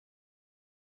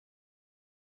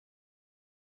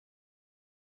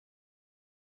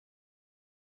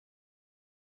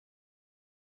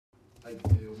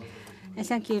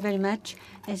Thank you very much.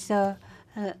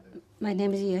 My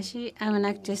name is Iiyoshi. I would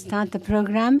like to start the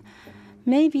program.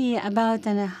 Maybe about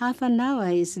half an hour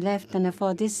is left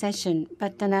for this session,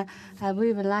 but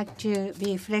we would like to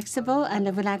be flexible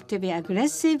and would like to be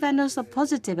aggressive and also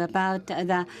positive about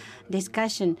the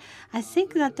discussion. I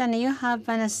think that you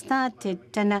have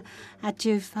started to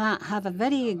have a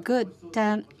very good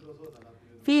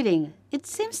feeling. It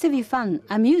seems to be fun,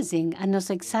 amusing, and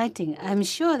also exciting. I'm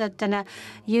sure that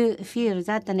you feel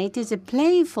that it is a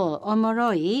playful,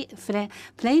 omoroi,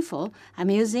 playful,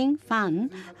 amusing, fun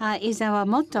is our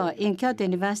motto in Kyoto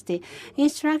University.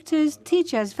 Instructors,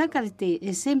 teachers,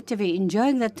 faculty seem to be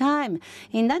enjoying the time.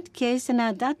 In that case,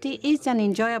 that is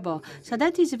enjoyable. So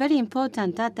that is very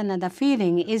important that the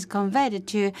feeling is conveyed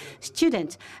to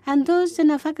students. And those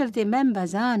faculty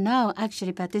members are now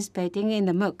actually participating in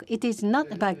the MOOC. It is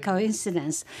not by coincidence.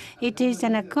 It is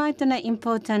quite an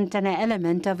important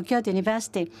element of Kyoto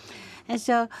University. And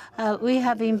so we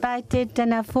have invited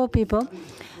 4 people.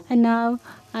 And now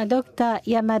Dr.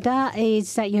 Yamada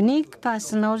is a unique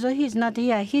person. Although he's not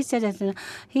here, he said that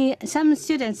some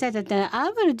students said that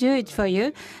I will do it for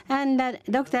you. And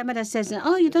Dr. Yamada says,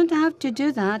 oh, you don't have to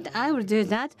do that. I will do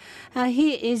that.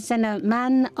 He is a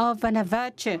man of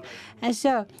virtue.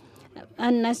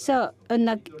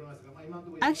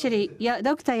 Actually,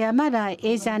 Dr. Yamada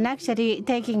is actually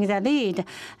taking the lead,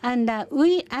 and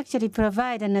we actually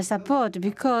provide support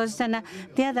because the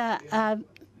other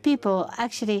people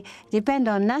actually depend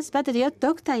on us. But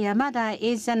Dr. Yamada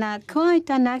is quite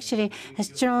actually a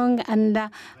strong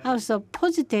and also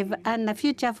positive and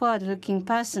future-forward-looking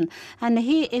person. And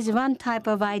he is one type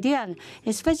of ideal,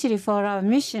 especially for our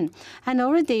mission. And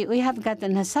already we have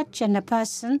gotten such a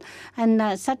person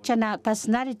and such a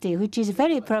personality, which is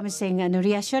very promising and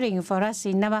reassuring for us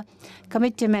in our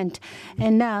commitment.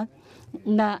 And now,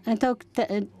 the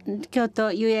Kyoto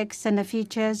UX and the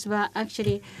features were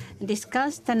actually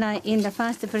discussed in the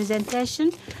first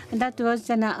presentation. That was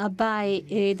by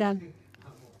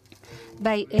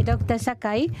Dr.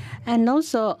 Sakai, and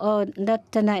also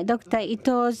Dr.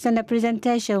 Ito's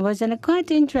presentation was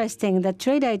quite interesting. The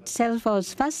trailer itself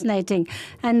was fascinating,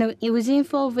 and within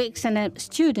 4 weeks,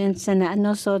 students and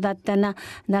also that the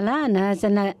learners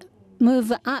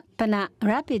move up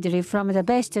rapidly from the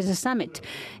base to the summit.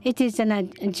 It is a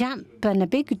jump, a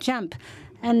big jump.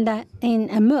 And in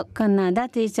a MOOC,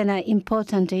 that is an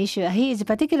important issue. He is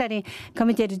particularly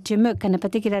committed to MOOC, and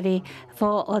particularly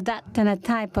for that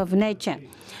type of nature.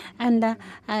 And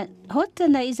what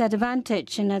is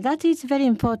advantage? That is very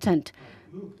important.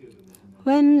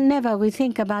 Whenever we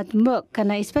think about MOOC,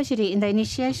 and especially in the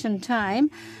initiation time,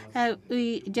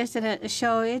 we just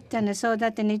show it, and so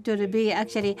that it will be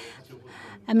actually,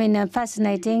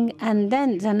 fascinating, and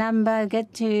then the number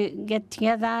get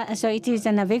together. So it is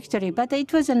a victory. But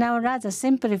it was now rather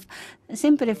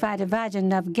simplified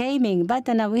version of gaming. But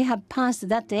we have passed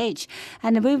that age,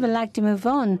 and we would like to move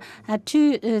on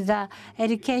to the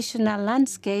educational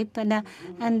landscape. And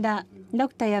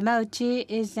Dr. Yamauchi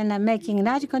is making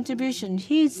large contribution.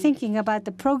 He is thinking about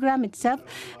the program itself,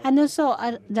 and also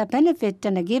the benefit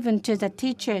given to the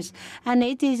teachers. And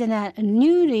it is a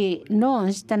newly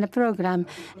launched program.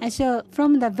 And so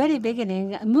from the very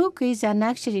beginning, MOOC is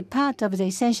actually part of the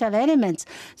essential elements.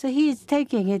 So he is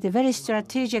taking it very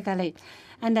strategically.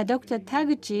 And Dr.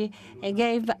 Taguchi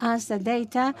gave us the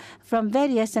data from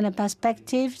various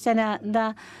perspectives, and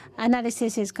the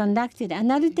analysis is conducted.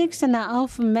 Analytics are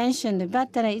often mentioned,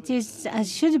 but it is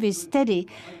should be steady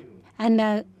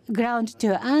and ground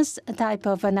to earth type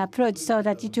of an approach, so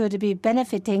that it would be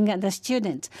benefiting the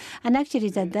students. And actually,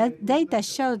 the data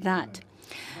show that.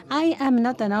 I am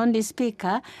not an only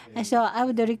speaker, so I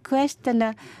would request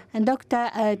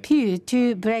Dr. Pugh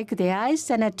to break the ice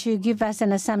and to give us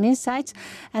some insights.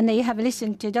 And you have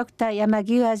listened to Dr.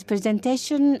 Yamagiwa's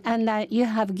presentation, and you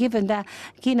have given the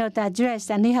keynote address,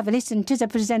 and you have listened to the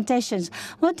presentations.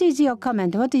 What is your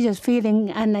comment? What is your feeling?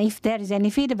 And if there is any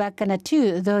feedback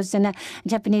to those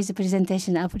Japanese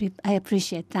presentations, I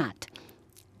appreciate that.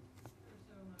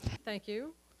 Thank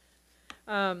you.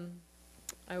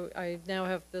 I now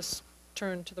have this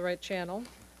turned to the right channel,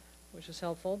 which is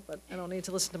helpful, but I don't need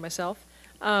to listen to myself.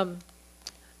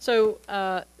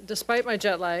 Despite my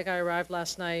jet lag, I arrived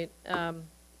last night.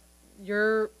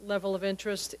 Your level of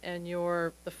interest and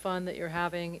the fun that you're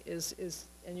having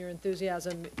and your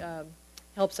enthusiasm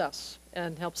helps us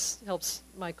and helps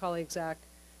my colleague Zach.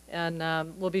 And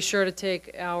we'll be sure to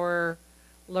take our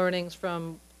learnings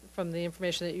from the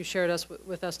information that you shared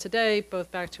with us today, both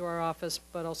back to our office,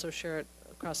 but also share it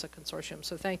across a consortium.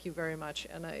 So thank you very much.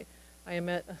 And I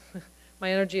admit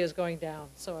my energy is going down,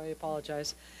 so I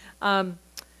apologize.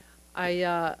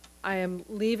 I am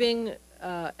leaving,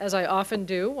 as I often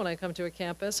do when I come to a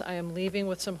campus, I am leaving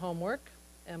with some homework.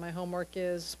 And my homework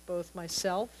is both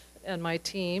myself and my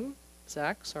team,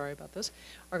 Zach, sorry about this,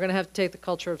 are going to have to take the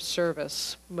Culture of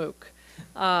Service MOOC.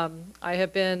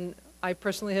 I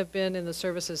personally have been in the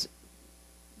services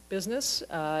business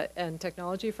and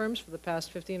technology firms for the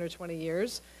past 15 or 20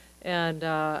 years, and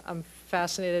I'm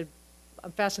fascinated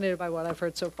by what I've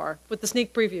heard so far with the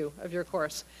sneak preview of your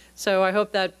course. So I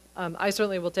hope that I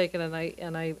certainly will take it, and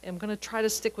I am going to try to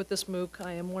stick with this MOOC.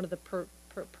 I am one of the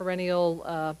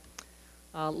perennial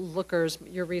lookers.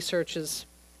 Your research is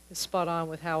spot on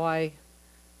with how I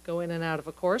go in and out of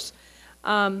a course.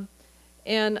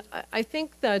 And I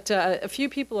think that a few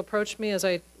people approached me as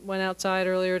I went outside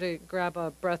earlier to grab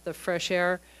a breath of fresh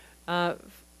air.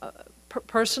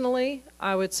 Personally,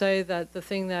 I would say that the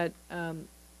thing that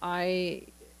I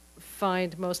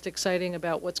find most exciting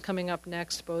about what's coming up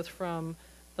next, both from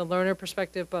the learner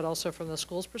perspective but also from the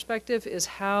school's perspective, is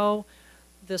how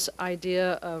this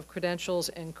idea of credentials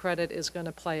and credit is going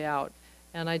to play out.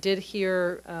 And I did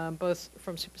hear both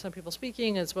from some people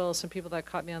speaking as well as some people that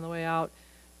caught me on the way out,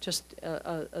 just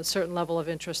a certain level of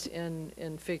interest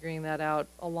in figuring that out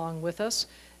along with us.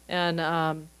 And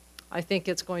I think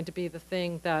it's going to be the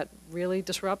thing that really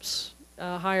disrupts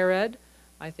higher ed.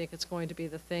 I think it's going to be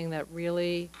the thing that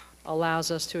really allows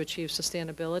us to achieve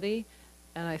sustainability.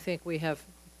 And I think we have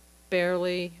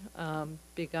barely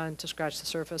begun to scratch the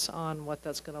surface on what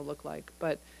that's going to look like.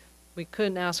 But we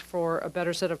couldn't ask for a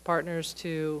better set of partners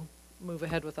to move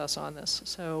ahead with us on this.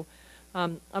 So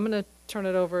I'm going to turn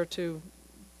it over to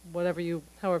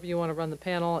however you want to run the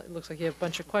panel. It looks like you have a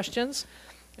bunch of questions,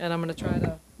 and I'm going to try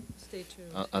to stay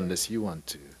tuned. Unless you want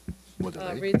to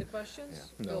moderate. Read the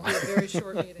questions? Yeah. No. It'll be a very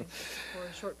short meeting or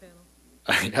a short panel.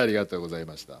 はい、ありがとうござい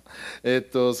ました。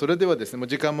それではですね、もう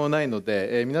時間もないの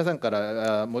で、皆さんか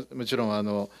らもちろ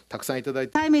んたくさんいただい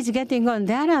て。Time is getting on.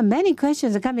 There are many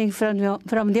questions coming from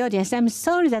the audience. I'm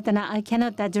sorry that I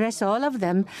cannot address all of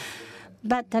them,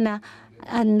 but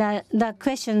the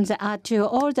questions are to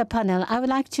all the panel. I would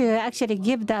like to actually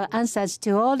give the answers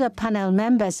to all the panel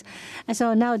members.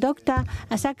 So now, Dr.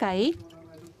 Sakai,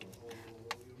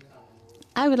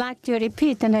 I would like to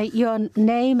repeat your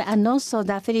name and also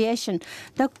the affiliation.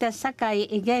 Dr. Sakai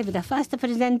gave the first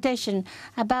presentation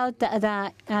about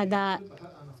the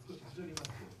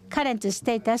current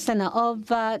status of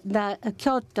the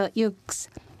Kyoto-U.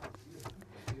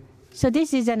 So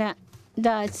this is the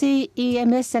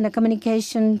CEMS and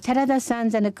communication,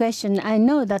 Terada-san's and a question. I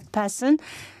know that person.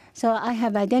 So I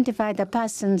have identified the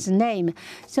person's name.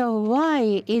 So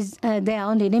why is there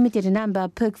only limited number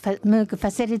of MOOC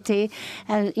facility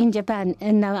in Japan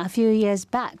a few years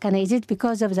back? And is it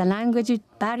because of the language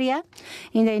barrier?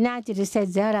 In the United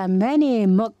States, there are many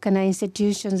MOOC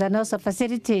institutions and also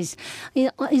facilities.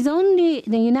 Is only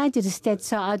the United States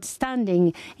so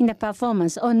outstanding in the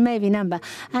performance or maybe number?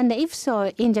 And if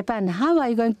so, in Japan, how are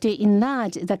you going to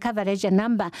enlarge the coverage and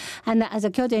number? And as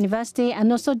a Kyoto University and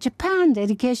also Japan, the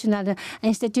educational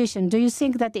institution, do you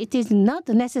think that it is not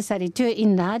necessary to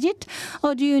enlarge it?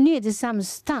 Or do you need some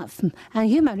staff and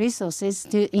human resources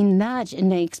to enlarge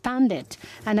and expand it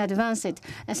and advance it?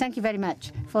 Thank you very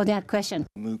much for that question.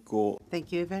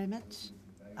 Thank you very much.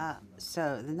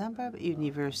 So the number of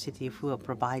universities who are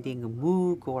providing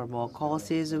MOOC or more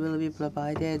courses will be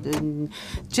provided.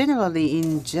 Generally,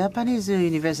 in Japanese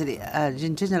university,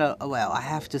 in general, well, I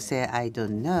have to say I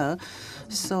don't know.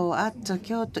 So at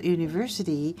Kyoto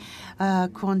University,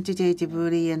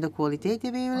 quantitatively and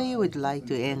qualitatively, we'd like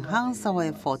to enhance our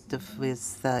effort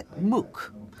with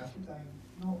MOOC.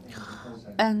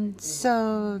 And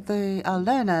so the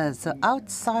learners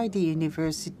outside the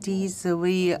universities,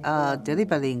 we are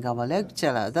delivering our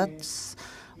lecture. That's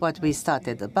what we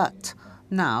started. But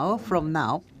now, from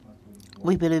now,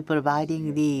 we will be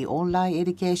providing the online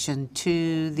education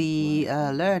to the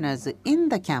learners in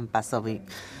the campus of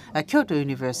Kyoto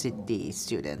University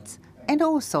students, and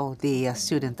also the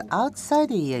students outside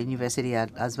the university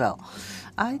as well.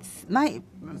 My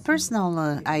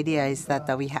personal idea is that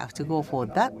we have to go for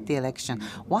that direction.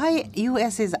 Why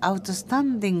U.S. is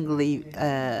outstandingly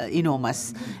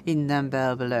enormous in number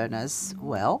of learners?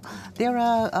 Well, there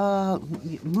are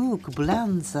MOOC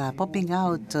brands popping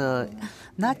out,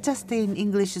 not just in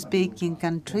English-speaking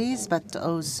countries, but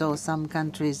also some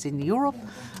countries in Europe.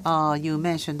 You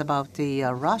mentioned about the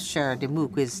Russia, the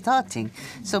MOOC is starting.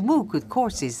 So MOOC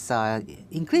courses are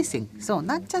increasing. So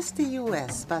not just the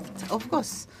U.S., but of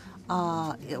course,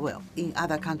 well, in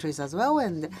other countries as well,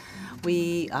 and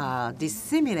we are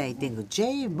disseminating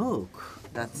JMOOC.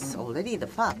 That's already the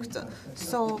fact.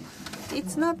 So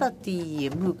it's not that the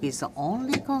MOOC is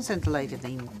only concentrated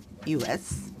in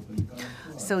US.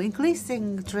 So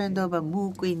increasing trend of a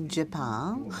MOOC in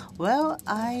Japan, well,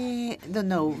 I don't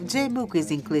know. JMOOC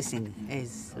is increasing,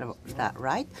 is that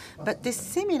right? But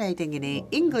disseminating in the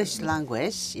English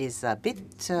language is a bit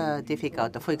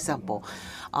difficult. For example,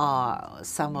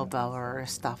 some of our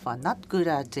staff are not good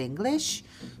at English.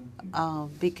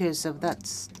 Because of that,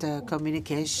 the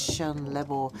communication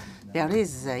level, there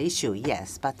is an issue,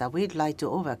 yes, but we'd like to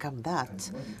overcome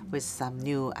that with some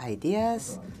new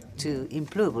ideas to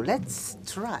improve. Let's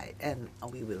try, and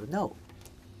we will know.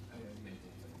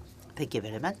 Thank you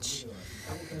very much.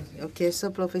 Okay,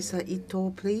 so Professor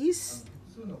Ito, please.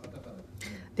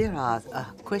 There are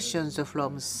questions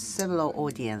from several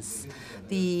audience.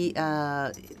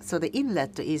 So the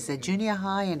inlet is a junior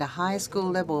high and a high school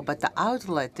level, but the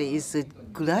outlet is a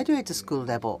graduate school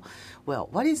level. Well,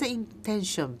 what is the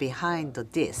intention behind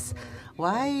this?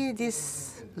 Why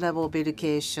this level of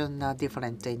education are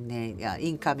different in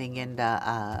incoming and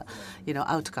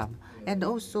outcome? And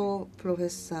also,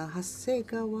 Professor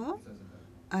Hasegawa,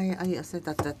 I said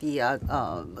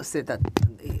that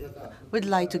we'd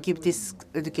like to give this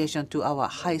education to our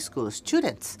high school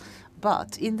students.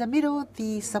 But in the middle,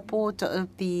 the support of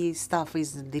the staff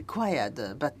is required.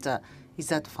 But is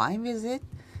that fine with it?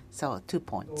 So 2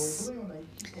 points.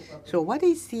 So what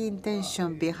is the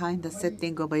intention behind the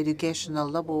setting of educational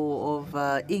level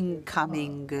of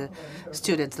incoming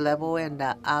student level and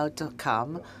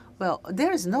outcome? Well,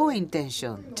 there is no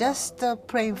intention, just a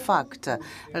plain fact.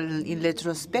 In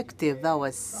retrospective, that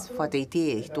was what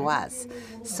it was.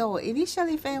 So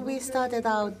initially, when we started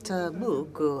out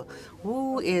MOOC,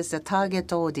 who is the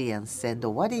target audience and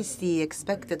what is the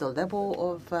expected level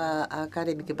of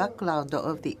academic background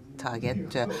of the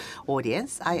target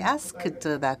audience? I asked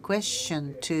that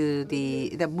question to the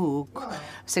MOOC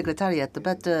secretariat,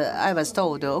 but I was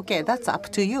told, okay, that's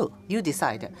up to you. You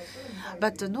decide.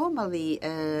 But normally,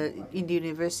 in the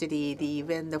university,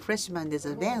 when the freshman is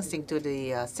advancing to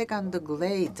the second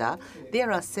grade,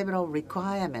 there are several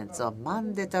requirements of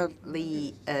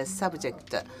mandatory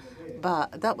subject.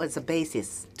 But that was the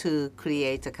basis to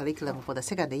create a curriculum for the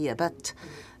second year. But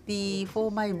for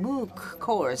my MOOC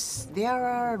course,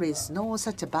 there is no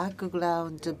such a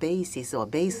background basis or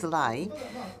baseline.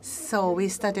 So we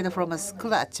started from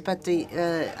scratch. But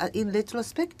in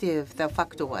retrospective, the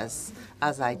fact was,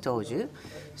 as I told you,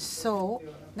 so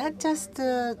not just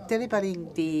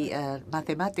delivering the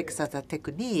mathematics as a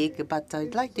technique, but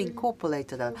I'd like to incorporate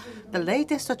the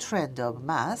latest trend of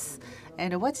math.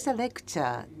 And what's the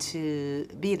lecture to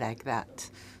be like that?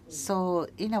 So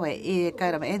in a way, a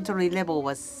kind of entry level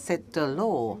was set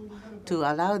low to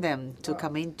allow them to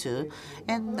come into.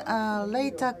 And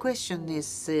later question is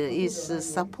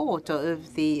support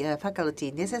of the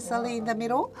faculty necessary in the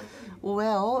middle?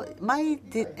 Well, my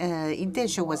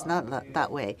intention was not that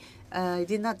way. I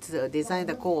did not design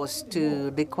the course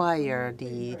to require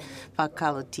the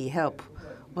faculty help.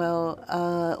 Well,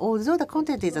 although the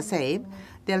content is the same,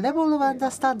 the level of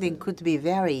understanding could be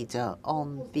varied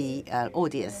on the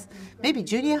audience. Maybe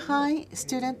junior high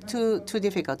student too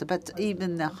difficult, but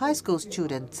even high school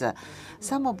students,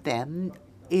 some of them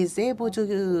is able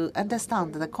to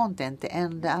understand the content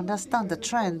and understand the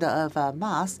trend of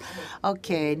math.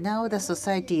 Okay, now the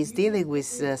society is dealing with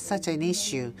such an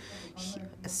issue.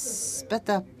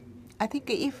 But I think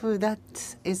if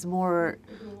that is more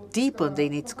deepened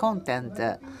in its content,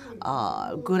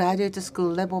 graduate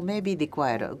school level may be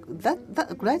required.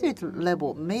 That graduate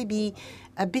level may be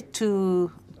a bit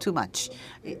too much.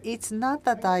 It's not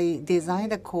that I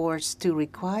designed a course to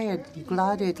require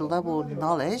graduate level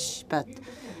knowledge, but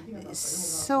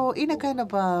so in a kind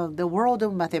of the world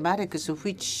of mathematics,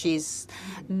 which is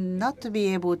not to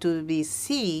be able to be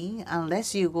seen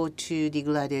unless you go to the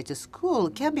graduate school,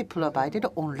 can be provided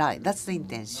online. That's the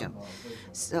intention.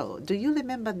 So do you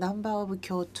remember number of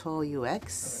Kyoto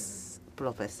UX,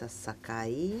 Professor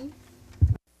Sakai?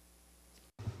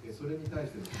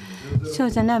 So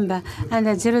the number and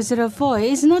the 004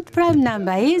 is not prime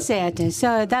number, is it?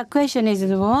 So that question is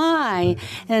why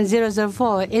and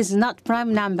 004 is not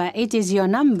prime number. It is your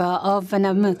number of an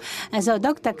MOOC. And so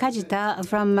Dr. Kajita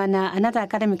from another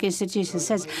academic institution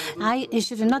says, I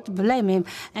should not blame him.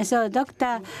 And so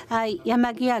Dr.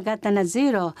 Yamagiya got a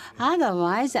 0.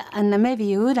 Otherwise, and maybe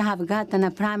you would have gotten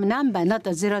a prime number, not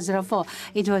a 004.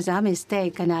 It was a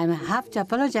mistake, and I have to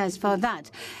apologize for that.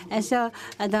 And so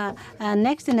the the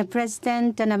next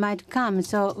president might come.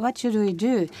 So what should we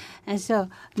do? And so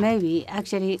maybe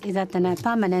actually that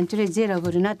permanently zero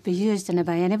would not be used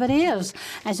by anybody else.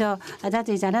 And so that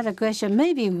is another question.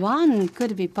 Maybe one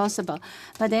could be possible.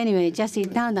 But anyway, just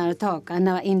internal talk and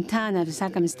internal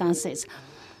circumstances.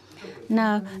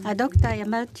 Now, Dr.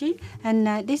 Yamauchi,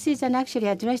 and this is actually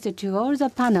addressed to all the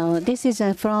panel. This is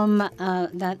from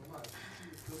the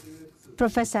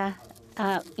professor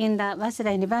in the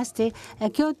Waseda University.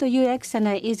 Kyoto UX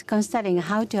is considering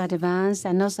how to advance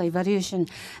and also evolution.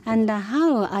 And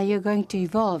how are you going to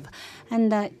evolve?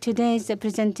 And today's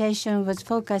presentation was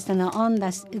focused on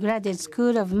the Graduate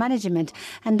School of Management.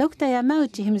 And Dr.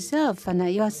 Yamauchi himself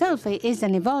and yourself is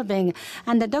evolving.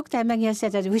 And Dr. Yamauchi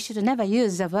said that we should never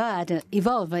use the word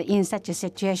evolve in such a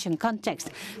situation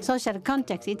context, social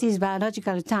context. It is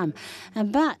biological term.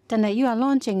 But you are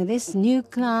launching this new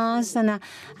class and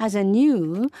as a new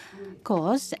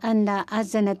course, and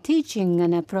as a teaching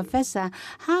and a professor,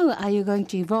 how are you going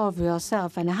to evolve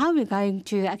yourself, and how are you going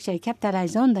to actually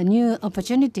capitalize on the new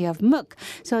opportunity of MOOC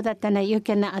so that you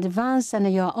can advance in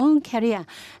your own career?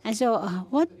 And so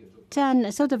what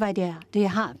sort of idea do you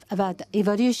have about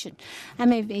evolution? I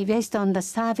mean, based on the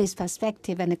service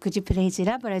perspective, and could you please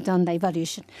elaborate on the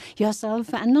evolution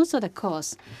yourself and also the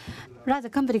course? Rather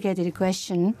complicated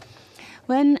question.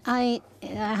 When I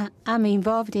am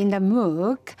involved in the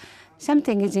MOOC,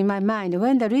 something is in my mind.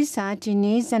 When the research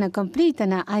needs complete,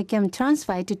 and I can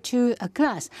transfer it to a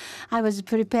class. I was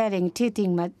preparing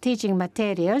teaching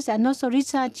materials, and also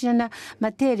research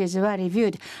materials were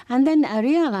reviewed. And then I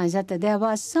realized that there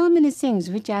were so many things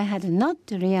which I had not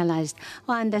realized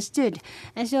or understood.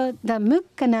 And so the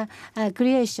MOOC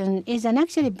creation is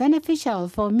actually beneficial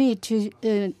for me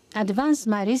to advance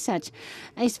my research,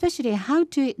 especially how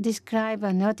to describe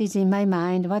what is in my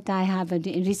mind, what I have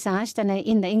researched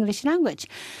in the English language.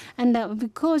 And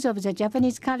because of the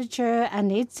Japanese culture and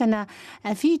its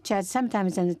features,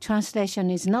 sometimes the translation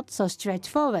is not so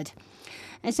straightforward.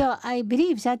 And so I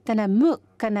believe that MOOC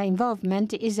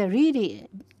involvement is really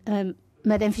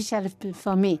beneficial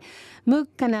for me.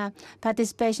 MOOC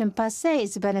participation per se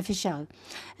is beneficial.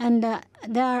 And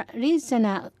there is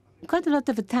quite a lot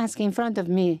of tasks in front of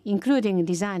me, including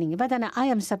designing. But I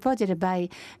am supported by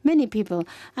many people,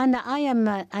 and I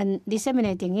am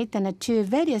disseminating it to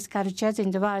various cultures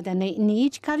in the world. And in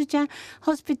each culture,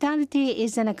 hospitality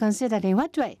is considered in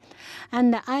what way?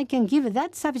 And I can give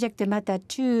that subject matter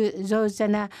to those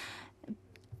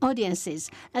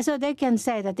audiences. So they can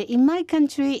say that in my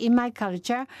country, in my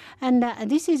culture, and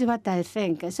this is what I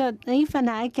think. So if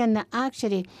I can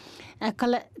actually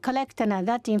collect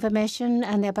that information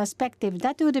and the perspective,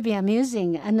 that would be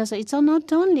amusing. And also it's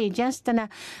not only just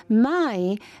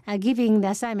my giving the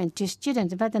assignment to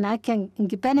students, but I can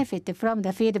benefit from the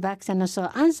feedbacks and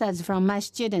also answers from my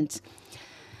students.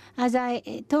 As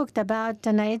I talked about,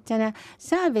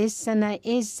 service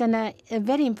is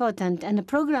very important, and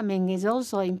programming is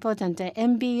also important.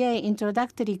 MBA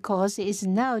introductory course is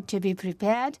now to be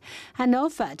prepared and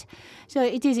offered. So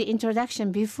it is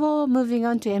introduction before moving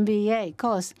on to MBA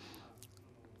course.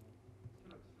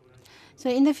 So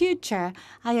in the future,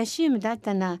 I assume that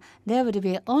there would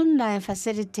be online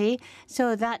facility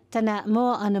so that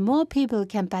more and more people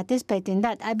can participate in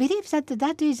that. I believe that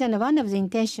that is one of the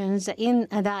intentions in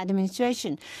the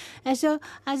administration. And so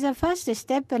as a first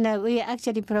step, we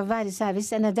actually provide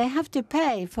service, and they have to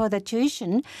pay for the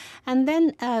tuition, and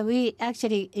then we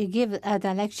actually give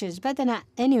the lectures. But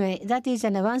anyway, that is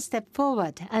one step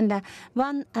forward and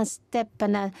one step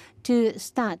to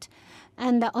start.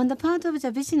 And on the part of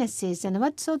the businesses, and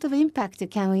what sort of impact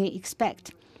can we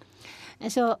expect?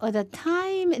 And so the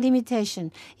time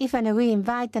limitation, if we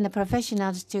invite the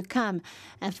professionals to come,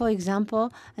 for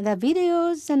example, the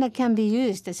videos can be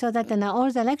used so that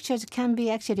all the lectures can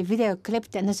be actually video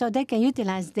clipped, and so they can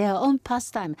utilize their own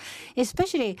pastime,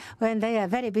 especially when they are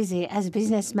very busy as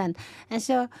businessmen. And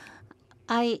so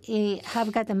I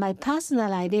have got my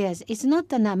personal ideas. It's not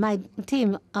my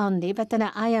team only, but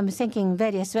I am thinking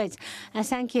various ways.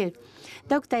 Thank you.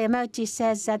 Dr. Yamauchi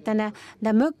says that the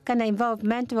MOOC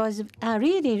involvement was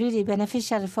really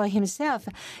beneficial for himself.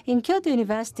 In Kyoto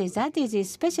University, that is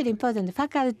especially important.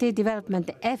 Faculty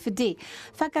development, FD.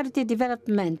 Faculty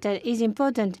development is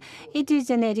important. It is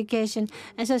an education.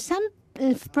 And so some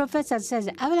professor says,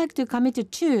 I would like to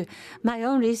commit to my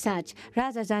own research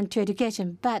rather than to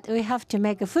education, but we have to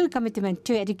make a full commitment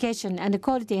to education and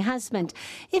quality enhancement.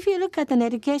 If you look at an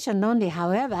education only,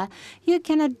 however, you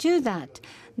cannot do that.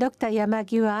 Dr.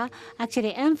 Yamagiwa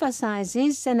actually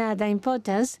emphasizes the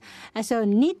importance. So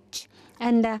niche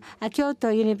and Kyoto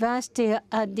University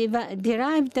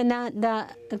derived the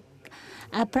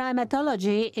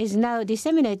primatology is now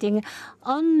disseminating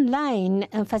online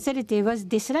facility was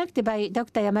disrupted by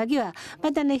Dr. Yamagiwa.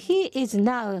 But then he is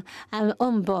now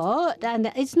on board,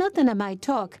 and it's not my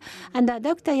talk. And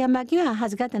Dr. Yamagiwa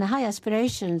has gotten high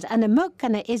aspirations, and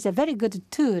MOOC is a very good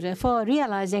tool for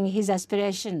realizing his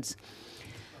aspirations.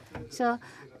 So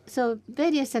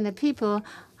various people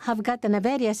have gotten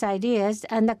various ideas,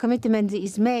 and the commitment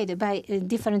is made by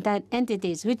different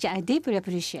entities, which I deeply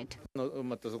appreciate.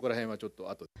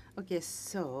 Okay,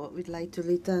 so we'd like to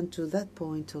return to that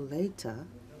point later.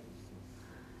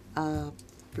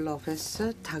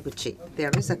 Professor Taguchi,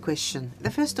 there is a question.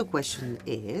 The first question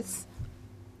is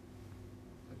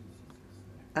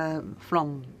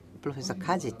from Professor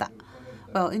Kajita.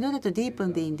 Well, in order to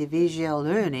deepen the individual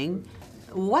learning,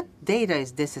 what data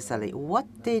is necessary? What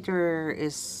data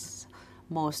is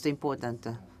most important?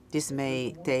 This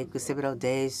may take several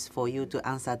days for you to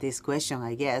answer this question,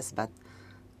 I guess, but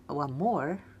one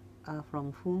more,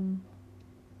 from whom?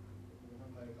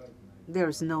 There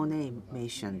is no name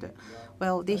mentioned.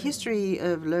 Well, the history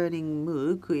of learning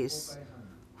MOOC is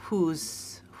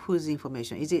whose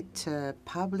information? Is it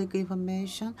public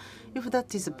information? If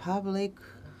that is public, ...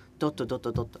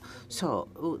 So,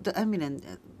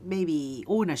 maybe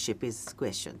ownership is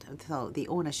questioned. So the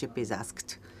ownership is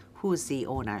asked. Who's the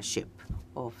ownership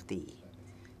of the?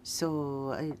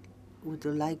 So I would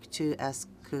like to ask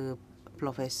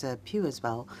Professor Pugh as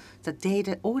well. The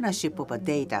data ownership of a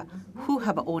data. Who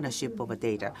have ownership of a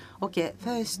data? Okay,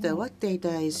 first, what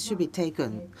data should be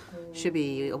taken, should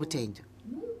be obtained?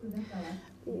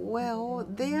 Well,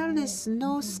 there is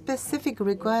no specific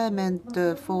requirement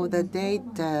for the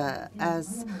data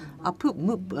as a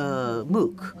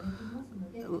MOOC.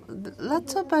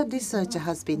 Lots of research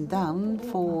has been done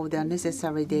for the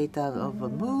necessary data of a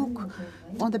MOOC.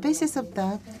 On the basis of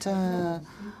that,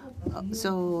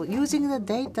 so using the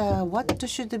data, what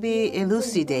should be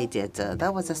elucidated?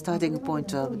 That was the starting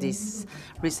point of this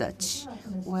research.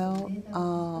 Well,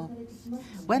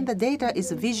 when the data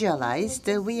is visualized,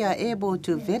 we are able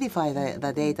to verify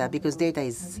the data because data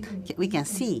is, we can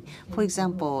see, for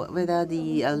example, whether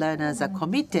the learners are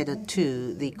committed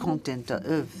to the content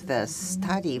of the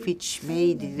study, which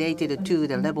may be related to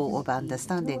the level of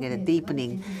understanding and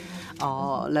deepening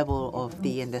level of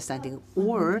the understanding,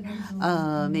 or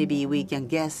maybe we can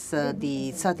guess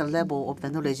the certain level of the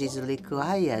knowledge is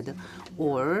required,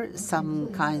 or some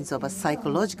kinds of a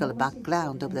psychological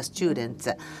background of the students.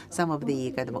 Some of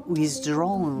the kind of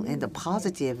withdrawn and the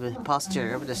positive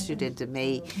posture of the student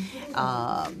may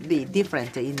be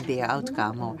different in their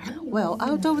outcome. Well,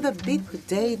 out of the big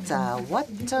data, what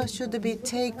should be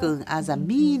taken as a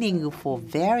meaningful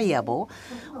variable?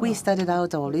 We started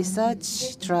out our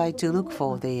research, tried to look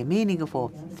for the meaningful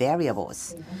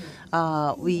variables.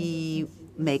 We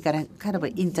make a kind of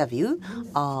an interview,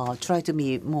 try to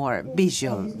be more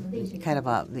visual, kind of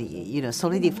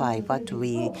solidify what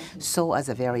we saw as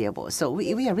a variable. So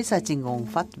we are researching on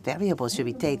what variables should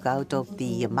we take out of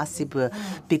the massive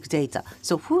big data.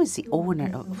 So who's the owner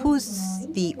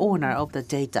of the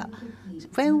data?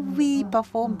 When we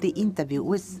perform the interview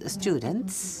with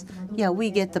students,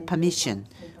 we get the permission.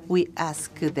 We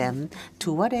ask them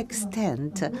to what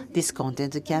extent this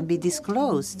content can be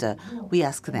disclosed. We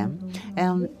ask them.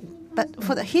 But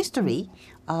for the history,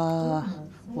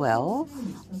 well,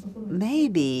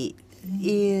 maybe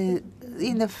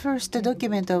in the first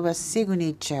document of a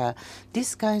signature,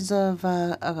 these kinds of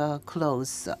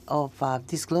clause of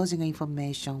disclosing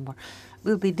information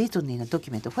will be written in a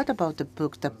document. What about the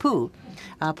book, the Pugh?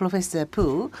 Professor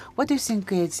Pugh, what do you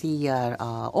think is the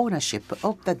ownership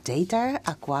of the data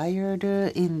acquired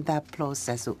in that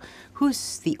process?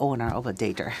 Who's the owner of the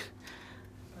data?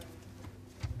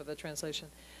 For the translation.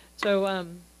 So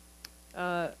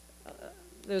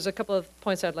there's a couple of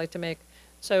points I'd like to make.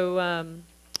 So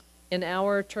in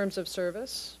our terms of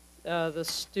service, the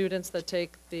students that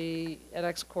take the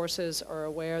edX courses are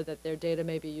aware that their data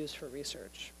may be used for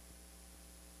research.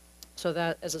 So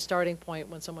that as a starting point,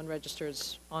 when someone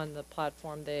registers on the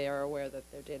platform, they are aware that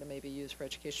their data may be used for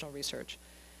educational research.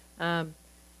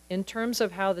 In terms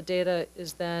of how the data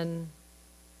is then,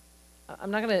 I'm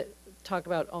not going to talk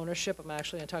about ownership, I'm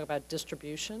actually going to talk about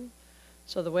distribution.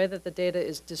 So the way that the data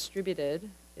is distributed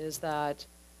is that,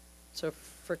 so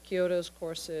for Kyoto's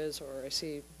courses, or I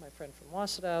see my friend from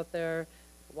Waseda out there,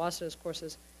 Waseda's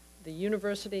courses, the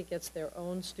university gets their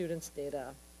own students'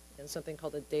 data in something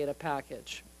called a data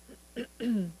package.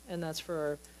 And that's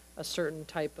for a certain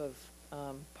type of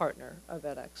partner of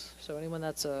edX. So anyone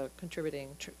that's a contributing,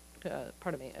 a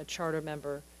charter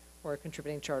member or a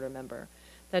contributing charter member.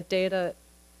 That data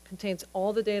contains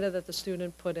all the data that the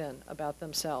student put in about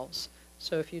themselves.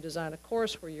 So if you design a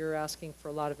course where you're asking for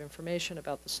a lot of information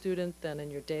about the student, then in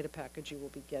your data package you will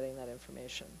be getting that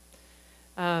information.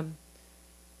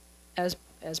 As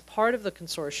part of the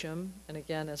consortium, and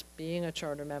again as being a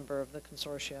charter member of the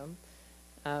consortium,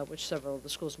 which several of the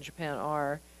schools in Japan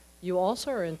are, you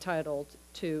also are entitled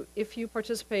to, if you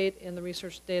participate in the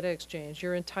research data exchange,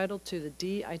 you're entitled to the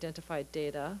de-identified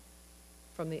data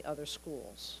from the other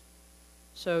schools.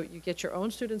 So you get your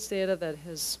own students' data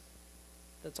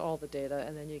that's all the data,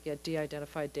 and then you get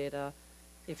de-identified data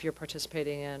if you're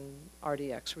participating in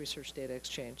RDX, Research Data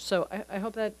Exchange. So I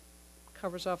hope that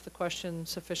covers off the question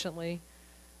sufficiently.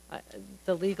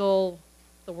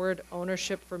 The word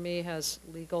ownership for me has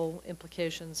legal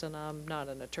implications, and I'm not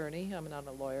an attorney, I'm not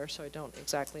a lawyer, so I don't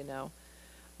exactly know.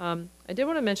 I did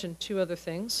want to mention two other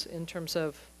things in terms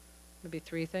of, maybe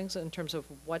three things in terms of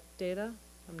what data.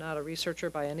 I'm not a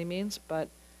researcher by any means, but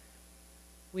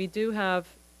we do have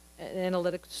an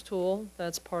analytics tool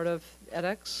that's part of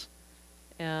edX,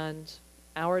 and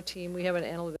our team, we have an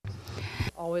analytics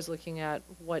always looking at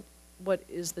what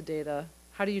is the data,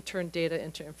 how do you turn data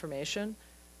into information,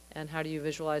 and how do you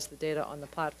visualize the data on the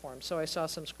platform. So I saw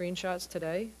some screenshots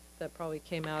today that probably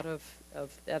came out of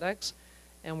edX,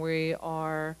 and we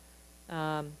are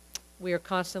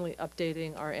constantly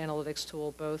updating our analytics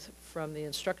tool, both from the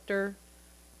instructor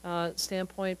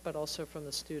standpoint, but also from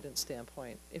the student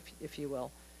standpoint, if you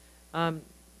will.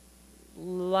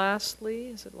 Lastly,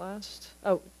 is it last?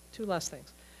 Oh, two last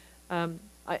things.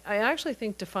 I actually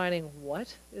think defining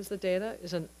what is the data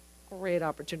is a great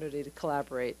opportunity to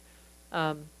collaborate.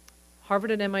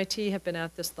 Harvard and MIT have been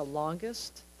at this the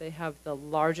longest. They have the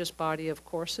largest body of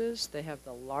courses. They have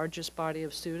the largest body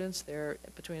of students. They're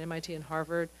between MIT and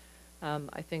Harvard.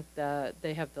 I think that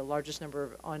they have the largest number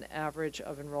of, on average,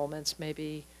 of enrollments.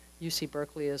 Maybe UC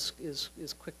Berkeley is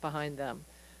quick behind them.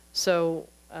 So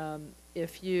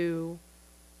if you're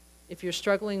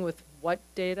struggling with what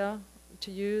data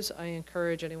to use, I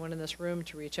encourage anyone in this room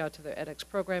to reach out to their edX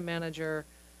program manager,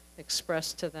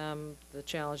 express to them the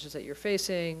challenges that you're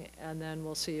facing, and then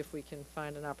we'll see if we can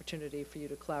find an opportunity for you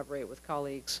to collaborate with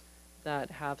colleagues that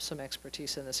have some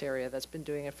expertise in this area that's been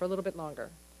doing it for a little bit longer.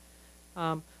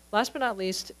 Last but not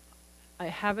least, I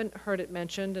haven't heard it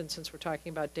mentioned, and since we're talking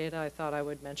about data, I thought I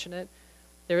would mention it.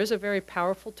 There is a very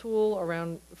powerful tool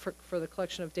around for the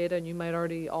collection of data, and you might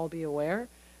already all be aware,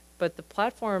 but the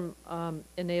platform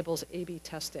enables A/B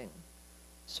testing.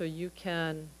 So you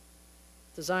can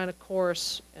design a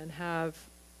course and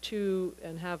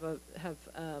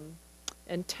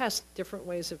and test different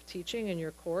ways of teaching in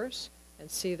your course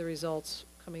and see the results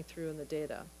coming through in the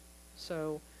data.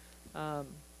 So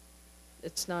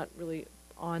it's not really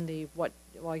on the what,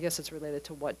 well, I guess it's related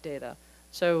to what data.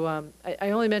 So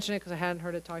I only mention it because I hadn't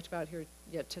heard it talked about here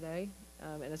yet today,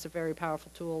 and it's a very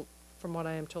powerful tool from what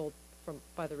I am told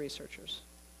by the researchers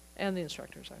and the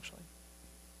instructors, actually.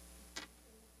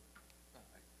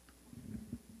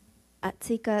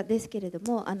 Thank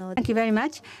you very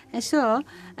much. So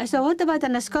what about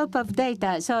the scope of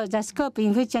data? So the scope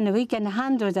in which we can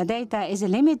handle the data is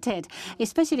limited,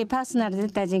 especially personal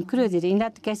data is included. In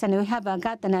that case, we have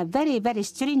gotten a very, very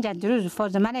stringent rule for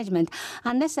the management.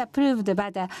 Unless approved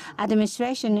by the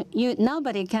administration,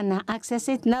 nobody can access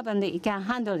it, nobody can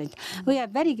handle it. We are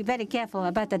very, very careful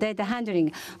about the data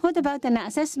handling. What about the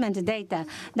assessment data,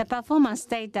 the performance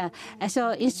data?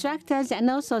 So instructors and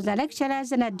also the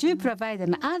lecturers do provide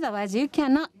them. Otherwise, you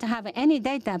cannot have any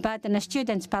data about the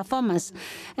student's performance.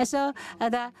 So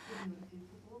the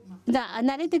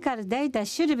analytical data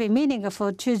should be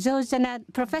meaningful to those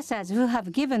professors who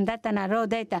have given that raw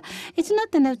data. It's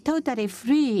not totally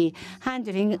free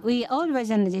handling. We always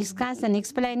discuss and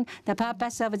explain the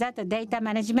purpose of that data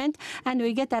management, and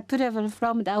we get approval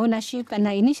from the ownership and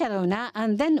the initial owner,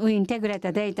 and then we integrate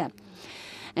the data.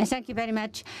 Thank you very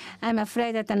much. I'm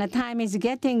afraid that the time is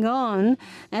getting on.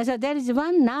 So there is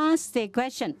one last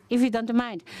question, if you don't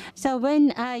mind. So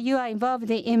when you are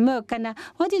involved in MOOC,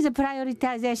 what is the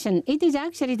prioritization? It is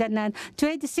actually the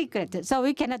trade secret, so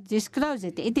we cannot disclose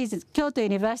it. It is Kyoto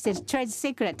University's trade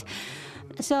secret.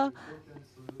 So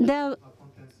there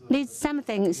is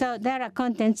something. So there are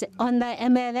contents on the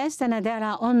MLS, and there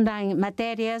are online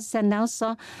materials, and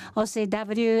also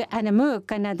OCW and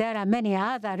MOOC, and there are many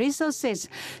other resources.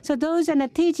 So those are the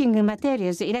teaching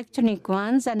materials, electronic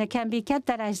ones, and can be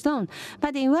capitalized on.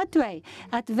 But in what way?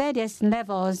 At various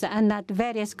levels and at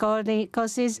various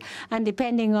courses, and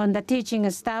depending on the teaching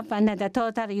staff and the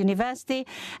total university,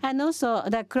 and also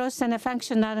the cross and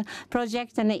functional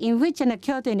project, and in which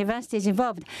Kyoto University is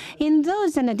involved. In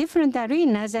those different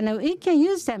arenas, and we can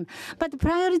use them. But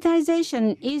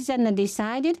prioritization is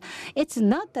decided. It's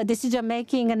not a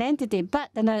decision-making an entity, but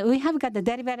we have got the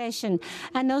deliberation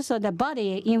and also the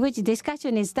body in which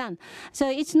discussion is done. So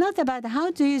it's not about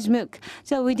how to use MOOC.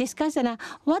 So we discuss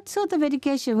what sort of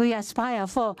education we aspire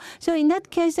for. So in that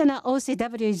case,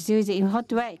 OCW is used in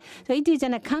what way. So it is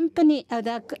a company,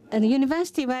 the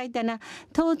university-wide and a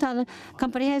total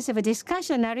comprehensive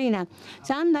discussion arena.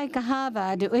 So unlike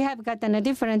Harvard, we have got a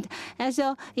different.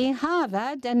 So in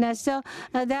Harvard,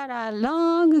 there are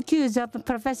long queues of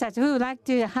professors who would like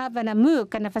to have a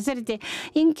MOOC and a facility.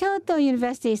 In Kyoto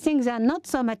University, things are not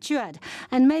so matured,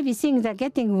 and maybe things are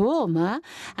getting warmer,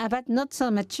 but not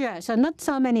so mature. So not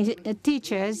so many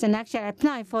teachers and actually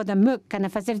apply for the MOOC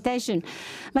and facilitation.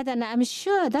 But I'm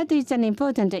sure that is an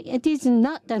important. It is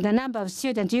not the number of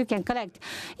students you can collect.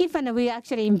 If we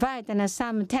actually invite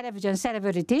some television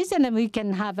celebrities, and we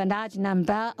can have a large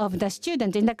number of the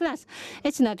students in the class,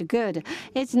 it's not good.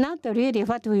 It's not really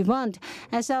what we want.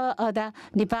 And so the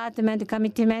department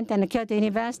commitment and Kyoto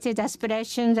University's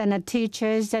aspirations and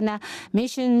teachers and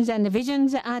missions and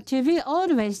visions are to be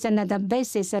always the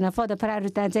basis for the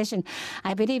prioritization.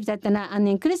 I believe that an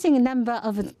increasing number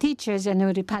of teachers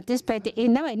will participate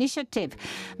in our initiative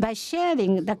by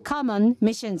sharing the common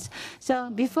missions. So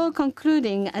before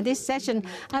concluding this session,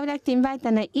 I would like to invite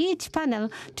each panel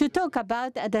to talk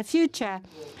about the future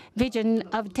vision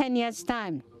of 10 years'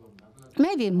 time.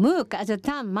 Maybe MOOC as a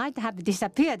term might have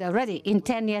disappeared already in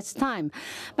 10 years' time.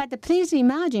 But please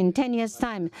imagine 10 years'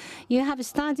 time, you have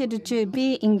started to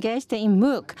be engaged in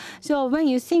MOOC. So when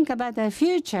you think about the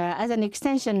future as an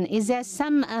extension, is there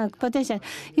some potential?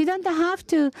 You don't have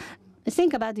to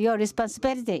think about your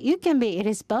responsibility. You can be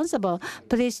irresponsible.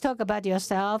 Please talk about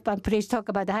yourself, and please talk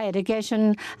about higher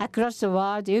education across the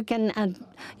world. You can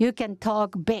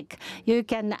talk big. You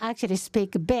can actually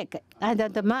speak big. I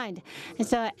don't mind. And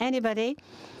so anybody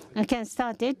can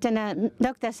start it. And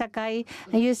Dr. Sakai,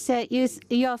 you say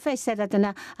your face said that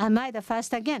am I the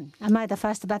first again? Am I the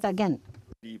first but again?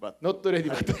 Not ready,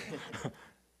 but.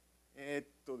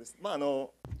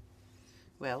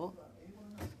 Well,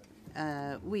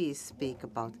 we speak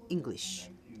about English,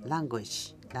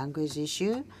 language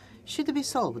issue should be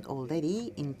solved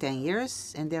already in 10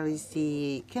 years, and there is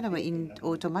the kind of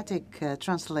automatic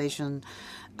translation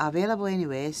available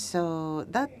anyway, so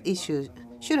that issue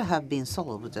should have been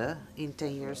solved in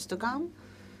 10 years to come.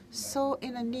 So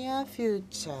in the near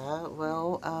future,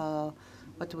 well,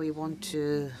 what we want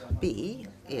to be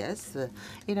is,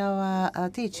 in our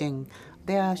teaching,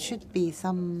 there should be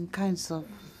some kinds of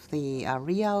the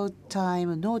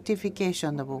real-time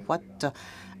notification of what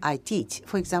I teach.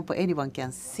 For example, anyone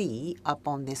can see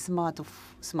upon the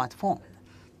smartphone.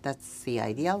 That's the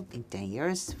ideal in 10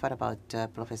 years. What about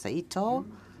Professor Ito?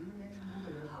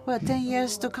 Well, 10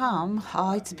 years to come,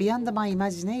 it's beyond my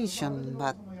imagination,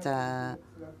 but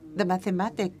the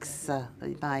mathematics,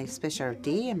 my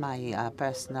specialty, my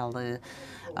personal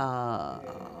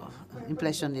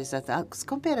impression is that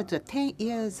compared to 10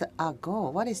 years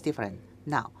ago, what is different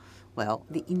now? Well,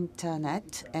 the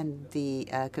internet and the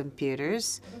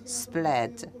computers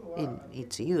spread in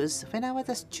its use. When I was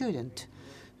a student,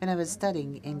 when I was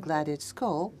studying in graduate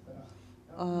school,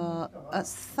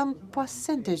 some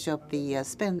percentage of the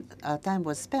time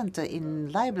was spent in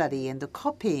library and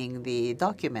copying the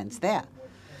documents there.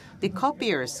 The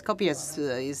copiers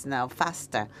is now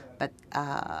faster, but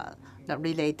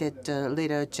related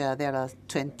literature, there are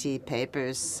 20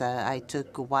 papers. I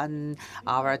took 1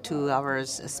 hour, 2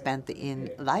 hours spent in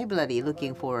library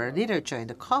looking for literature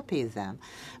and copy them.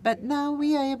 But now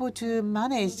we are able to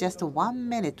manage just 1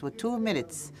 minute or 2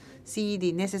 minutes, see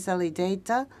the necessary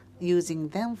data, using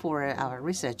them for our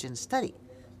research and study.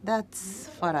 That's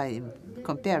what I'm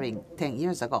comparing 10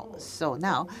 years ago. So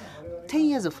now, 10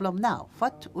 years from now,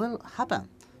 what will happen?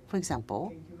 For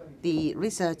example, the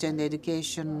research and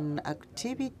education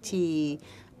activity,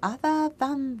 other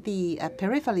than the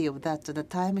periphery of that, the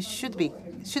time should be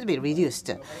reduced.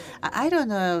 I don't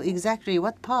know exactly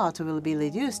what part will be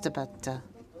reduced, but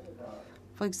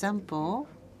for example,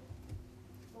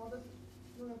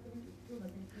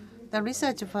 the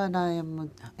research that I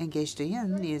am engaged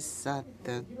in is that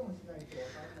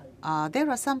there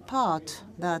are some parts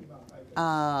that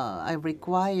I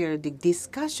require the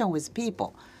discussion with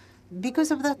people.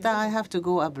 Because of that, I have to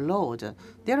go abroad.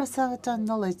 There are certain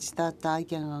knowledge that I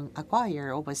can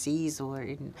acquire overseas or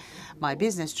in my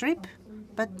business trip,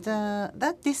 but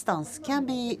that distance can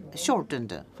be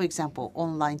shortened. For example,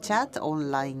 online chat,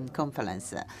 online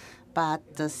conference. But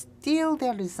still,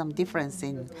 there is some difference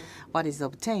in what is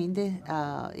obtained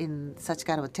in such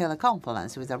kind of a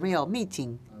teleconference with a real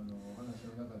meeting.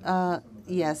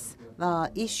 Yes,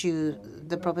 The issue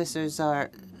the professors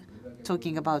are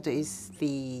talking about is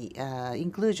the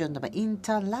inclusion of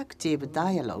interactive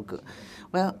dialogue.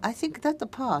 Well, I think that the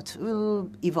part will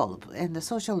evolve and the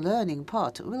social learning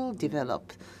part will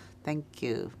develop. Thank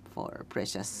you for a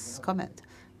precious comment.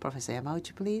 Professor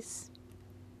Yamauchi, please.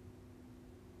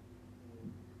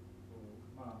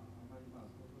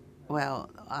 Well,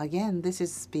 again, this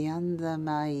is beyond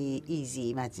my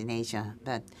easy imagination,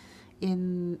 but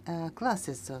in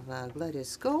classes of graduate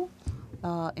school,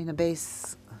 in a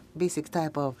basic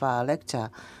type of lecture,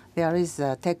 there is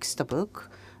a textbook.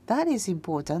 That is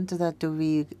important that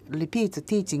we repeat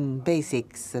teaching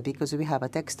basics because we have a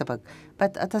textbook.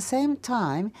 But at the same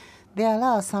time, there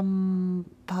are some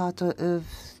part of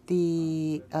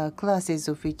the classes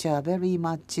which are very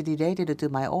much related to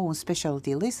my own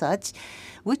specialty research,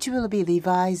 which will be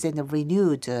revised and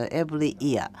renewed every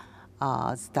year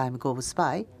as time goes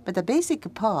by. But the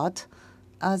basic part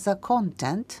as a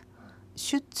content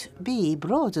should be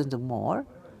broadened more.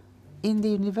 In the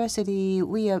university,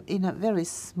 we are in a very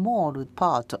small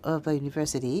part of the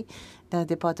university. The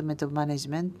Department of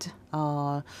Management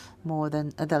more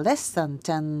than less than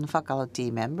 10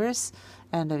 faculty members,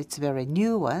 and it's a very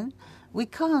new one. We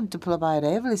can't provide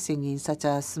everything in such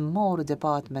a small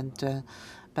department,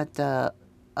 but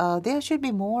there should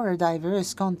be more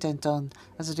diverse content on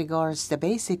as regards the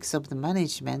basics of the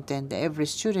management, and every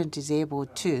student is able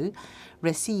to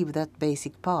receive that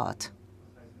basic part.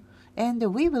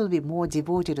 And we will be more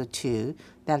devoted to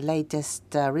the latest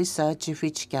research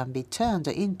which can be turned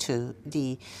into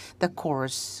the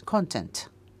course content.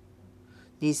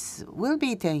 This will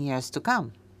be 10 years to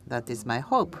come. That is my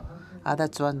hope.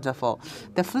 That's wonderful.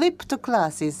 The flipped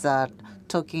classes are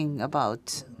talked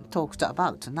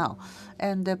about now.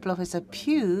 And Professor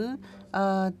Pugh,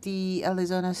 the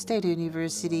Arizona State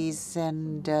Universities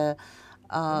and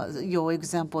your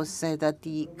examples say that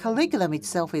the curriculum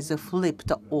itself is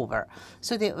flipped over.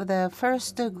 So the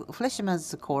first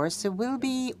freshman's course will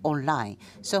be online.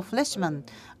 So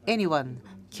anyone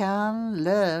can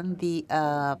learn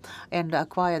and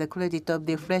acquire the credit of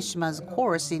the freshman's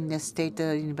course in the State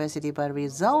University of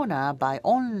Arizona by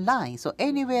online. So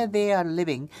anywhere they are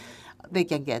living, they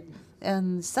can get.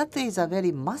 And that is a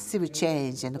very massive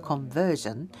change and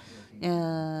conversion.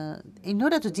 In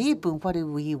order to deepen what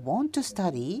we want to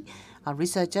study,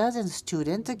 researchers and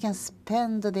students can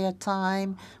spend their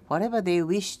time whatever they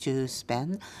wish to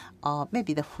spend.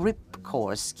 Maybe the flip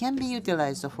course can be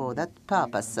utilized for that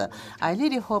purpose. I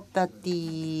really hope that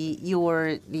the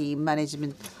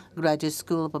management graduate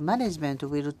school of management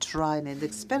will try and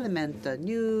experiment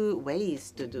new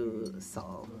ways to do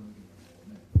so.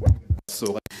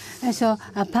 So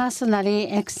personally,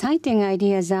 exciting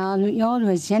ideas are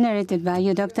always generated by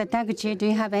you. Dr. Taguchi, do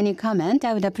you have any comment?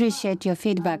 I would appreciate your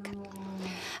feedback.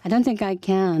 I don't think I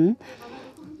can.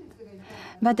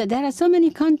 But there are so many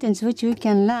contents which we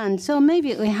can learn. So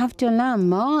maybe we have to learn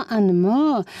more and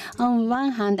more. On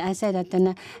one hand, I said that,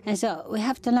 and so we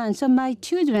have to learn. So my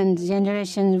children's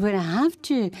generation will have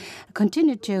to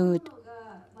continue to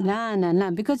learn and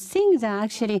learn, because things are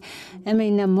actually,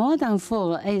 more than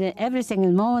full. Everything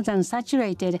is more than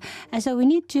saturated. And so we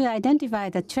need to identify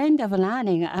the trend of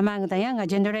learning among the younger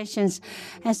generations.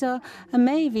 And so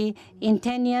maybe in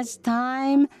 10 years'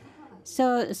 time,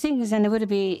 so things would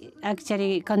be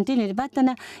actually continued. But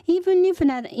even if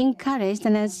not encouraged,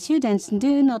 students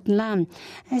do not learn.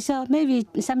 And so maybe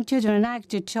some children like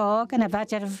to talk and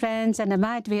virtual friends and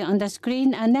might be on the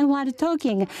screen. And then while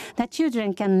talking, the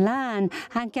children can learn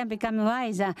and can become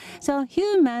wiser. So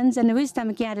humans and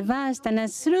wisdom can advance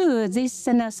through this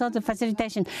sort of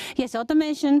facilitation. Yes,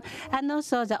 automation and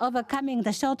also the overcoming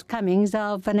the shortcomings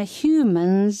of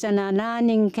humans and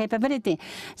learning capability.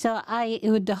 So I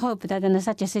would hope that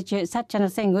such a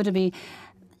thing would be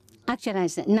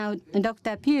actualized. Now,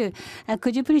 Dr. Pugh,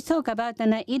 could you please talk about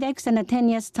edX and 10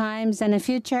 years times and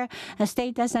future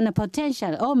status and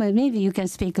potential? Or maybe you can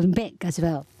speak big as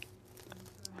well.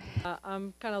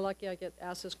 I'm kind of lucky. I get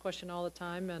asked this question all the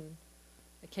time, and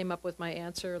I came up with my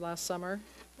answer last summer,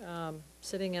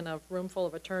 sitting in a room full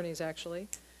of attorneys, actually.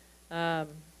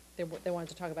 They wanted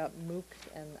to talk about MOOC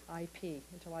and IP,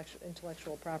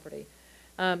 intellectual property.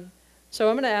 So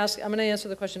I'm going to answer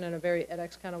the question in a very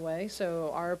edX kind of way.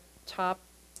 So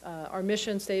our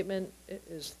mission statement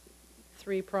is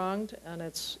three-pronged, and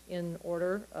it's in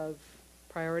order of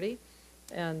priority.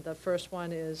 And the first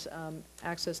one is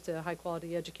access to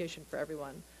high-quality education for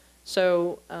everyone.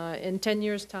 So in 10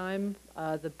 years' time,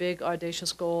 the big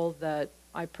audacious goal that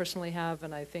I personally have,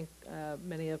 and I think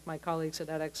many of my colleagues at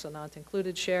edX, Anant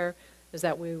included, share, is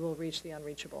that we will reach the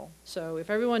unreachable. So if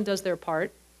everyone does their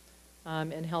part,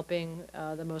 and helping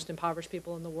the most impoverished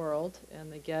people in the world,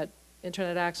 and they get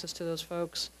internet access to those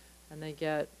folks, and they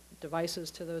get devices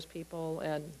to those people,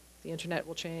 and the internet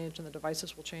will change, and the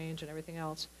devices will change, and everything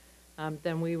else,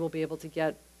 then we will be able to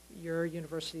get your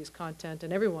university's content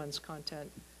and everyone's content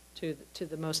to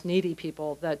the most needy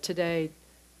people that today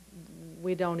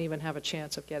we don't even have a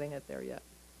chance of getting it there yet.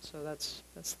 So that's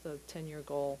the 10-year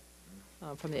goal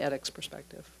from the edX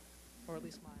perspective, or at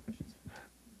least mine, I should say.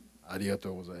 ありがと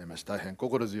うございます。大変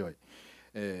心強い。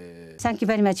Thank you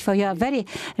very much for your very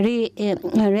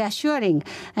reassuring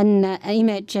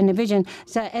image and vision.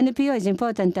 So NPO is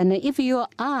important, and if you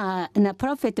are a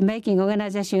profit-making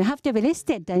organization, you have to be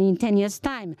listed in 10 years'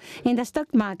 time in the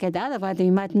stock market. Otherwise,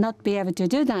 you might not be able to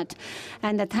do that.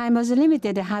 And the time was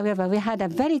limited. However, we had a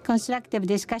very constructive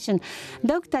discussion.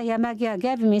 Dr. Yamagiwa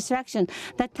gave me instruction.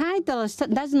 The title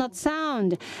does not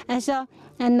sound, and so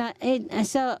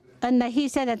he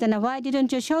said that, why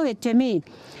didn't you show it to me?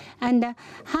 And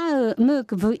how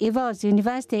MOOC evolves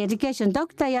university education.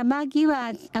 Dr.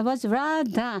 Yamagiwa was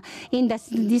rather in the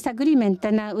disagreement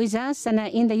with us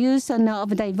in the use of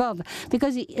the evolve,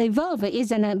 because evolve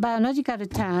is a biological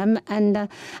term, and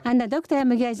Dr.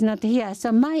 Yamagiwa is not here.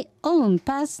 So my own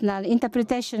personal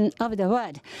interpretation of the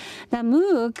word, the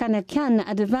MOOC can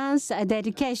advance the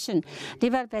education,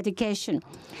 develop education.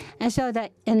 And so the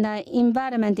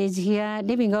environment is here,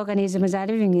 living organisms are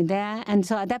living there, and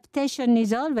so adaptation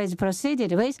is always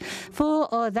proceeded with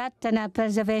for that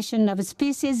preservation of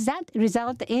species that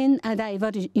result in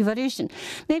the evolution.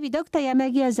 Maybe Dr.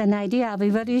 Yamagiwa's idea of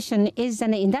evolution is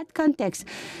in that context.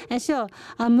 And so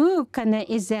MOOC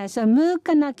is there. So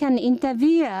MOOC can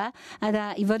interfere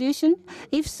the evolution.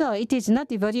 If so, it is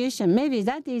not evolution. Maybe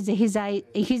that is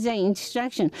his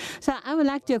instruction. So I would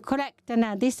like to correct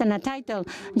this title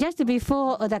just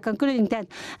before the concluding that.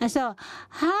 And so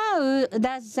how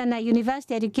does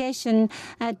university education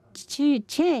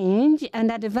change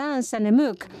and advance and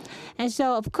MOOC? And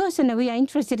so, of course, we are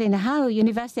interested in how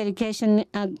university education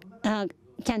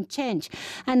can change,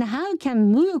 and how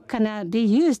can MOOC be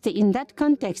used in that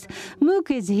context.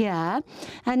 MOOC is here,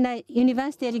 and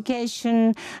university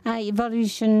education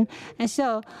evolution, and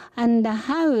so, and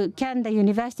how can the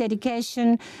university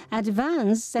education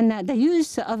advance and the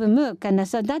use of MOOC, and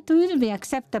so that will be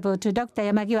acceptable to Dr.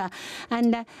 Yamagiwa,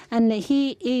 and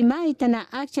he might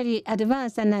actually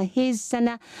advance his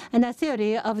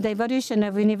theory of the evolution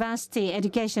of university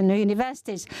education or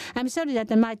universities. I'm sorry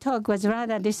that my talk was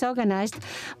rather disorganized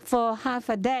for half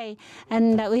a day,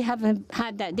 and we haven't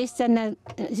had this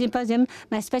symposium.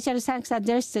 My special thanks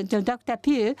addressed to Dr.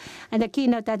 Pugh and the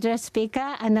keynote address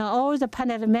speaker and all the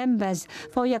panel members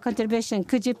for your contribution.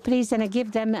 Could you please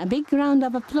give them a big round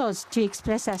of applause to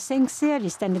express our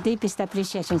sincerest and deepest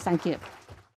appreciation? Thank you.